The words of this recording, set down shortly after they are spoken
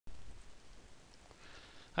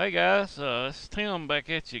Hey guys, it's Tim back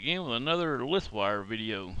at you again with another listwire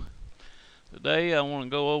video. Today I want to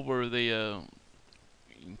go over you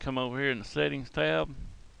can come over here in the settings tab,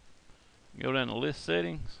 go down to list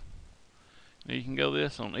settings. Now you can go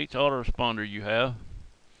this on each autoresponder you have,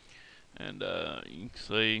 and you can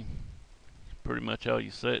see pretty much all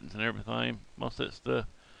your settings and everything. Most of that stuff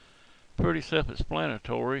pretty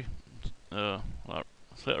self-explanatory. Like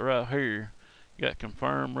set right here, you got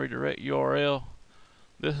confirm redirect URL.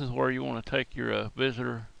 This is where you want to take your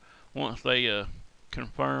visitor once they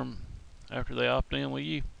confirm after they opt in with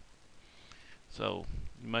you. So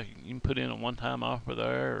you can put in a one-time offer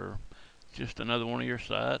there, or just another one of your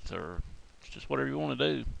sites, or just whatever you want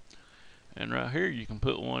to do. And right here you can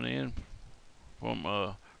put one in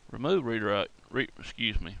from remove redirect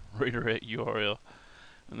URL.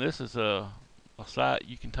 And this is a site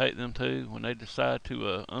you can take them to when they decide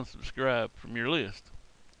to unsubscribe from your list.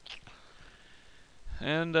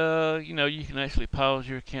 And you can actually pause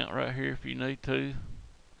your account right here if you need to.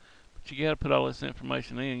 But you got to put all this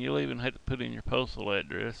information in. You'll even have to put in your postal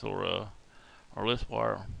address, or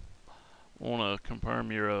listwire want to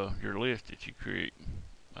confirm your list that you create.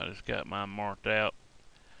 I just got mine marked out.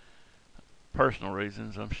 Personal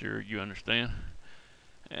reasons, I'm sure you understand.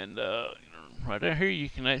 And right down here you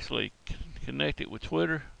can actually connect it with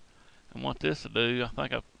Twitter. And what this will do, I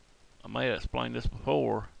think I may have explained this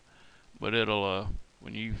before, but it'll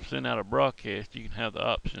when you send out a broadcast, you can have the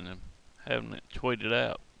option of having it tweeted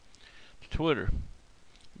out to Twitter.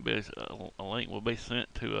 A link will be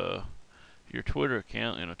sent to your Twitter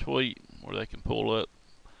account in a tweet where they can pull up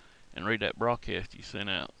and read that broadcast you sent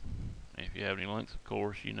out. And if you have any links, of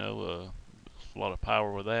course, there's a lot of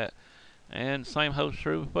power with that. And same holds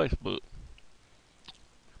true with Facebook.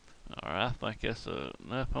 Alright, I think that's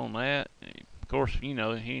enough on that. Of course,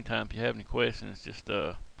 anytime if you have any questions, just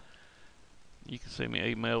you can send me an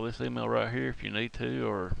email, this email right here if you need to,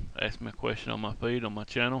 or ask me a question on my feed on my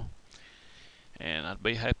channel, and I'd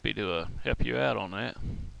be happy to help you out on that.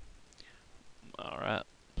 Alright,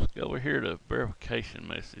 let's go over here to verification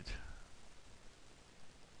message.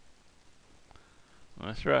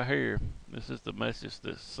 That's right here. This is the message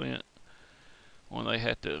that's sent when they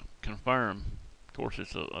had to confirm. Of course,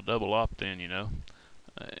 it's a double opt-in,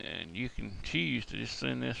 and you can choose to just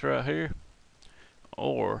send this right here,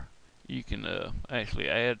 or you can actually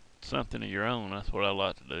add something of your own. That's what I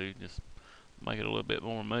like to do, just make it a little bit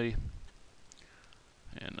more me.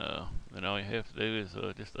 And then all you have to do is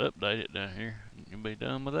just update it down here, and you'll be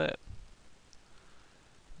done with that.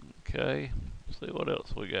 Okay, let's see what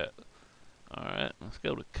else we got. Alright, let's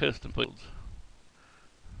go to custom fields.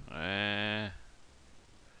 On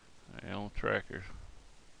trackers.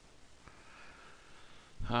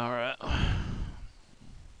 Alright.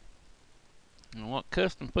 And what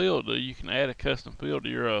custom field do, you can add a custom field to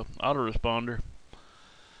your autoresponder.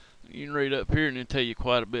 You can read up here and it'll tell you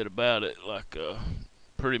quite a bit about it, like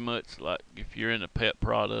pretty much like if you're into pet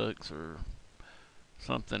products or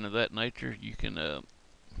something of that nature, you can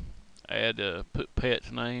put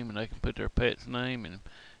pet's name, and they can put their pet's name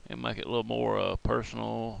and make it a little more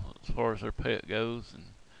personal as far as their pet goes, and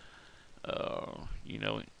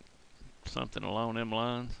something along them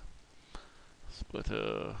lines. But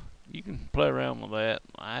you can play around with that.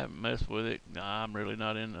 I haven't messed with it. I'm really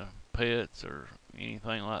not into pets or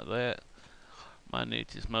anything like that. My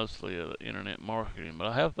niche is mostly internet marketing, but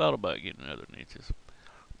I have thought about getting other niches.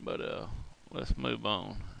 But let's move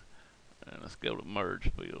on, and let's go to merge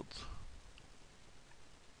fields.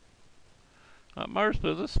 Merge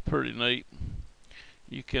fields, this is pretty neat.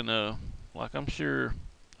 You can, like I'm sure,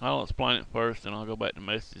 I'll explain it first, and I'll go back to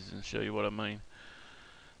messages and show you what I mean.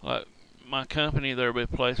 Like my company, there'll be a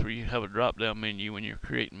place where you have a drop-down menu when you're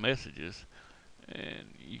creating messages,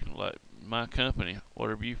 and you can, like my company,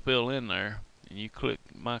 whatever you fill in there, and you click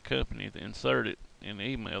my company to insert it in the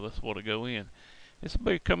email. That's what'll go in. It's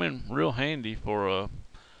becoming real handy for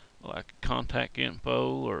like contact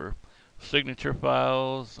info or signature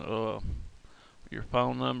files, your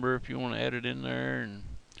phone number if you want to add it in there, and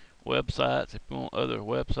websites if you want other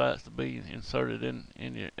websites to be inserted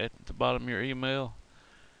at the bottom of your email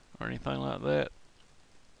or anything like that.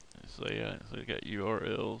 So you got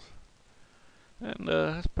URLs, and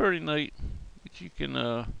it's pretty neat. But you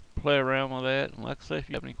can play around with that, and like I say, if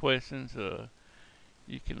you have any questions,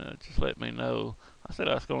 you can just let me know. I said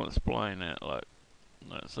I was going to explain that, like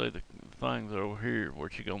let's say the things are over here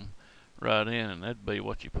what you're going to write in, and that'd be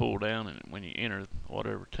what you pull down, and when you enter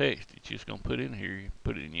whatever text that you're just going to put in here, you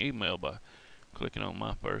put it in your email by clicking on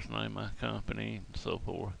my first name, my company, and so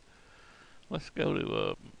forth. Let's go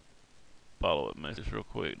to follow-up message real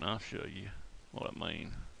quick, and I'll show you what I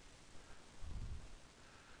mean.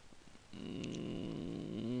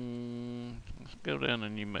 Let's go down to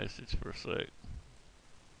new message for a sec.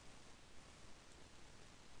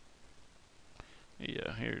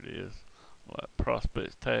 Yeah, here it is. Like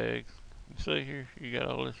prospects tags. You see here, you got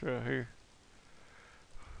all this right here.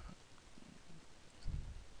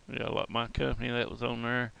 Yeah, like my company that was on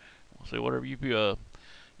there. See, whatever you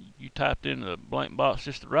typed in the blank box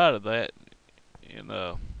just to the right of that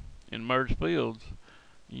in merge fields,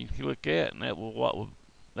 you can look at, and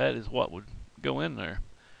that is what would go in there.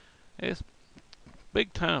 It's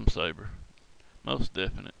big time saver, most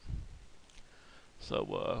definite.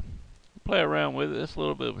 So play around with it. It's a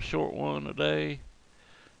little bit of a short one today.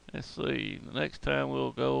 Let's see. The next time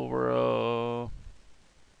we'll go over.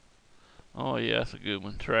 Oh yeah, that's a good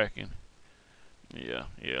one. Tracking. Yeah,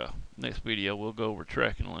 yeah. Next video we'll go over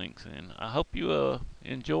tracking links, and I hope you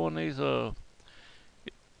enjoying these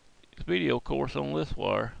video course on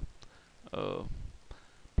listwire. Uh,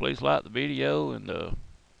 Please like the video and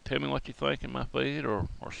tell me what you think in my feed, or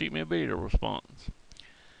shoot me a video response.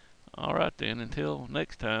 Alright then, until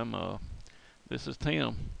next time, this is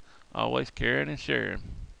Tim, always caring and sharing.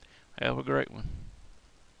 Have a great one.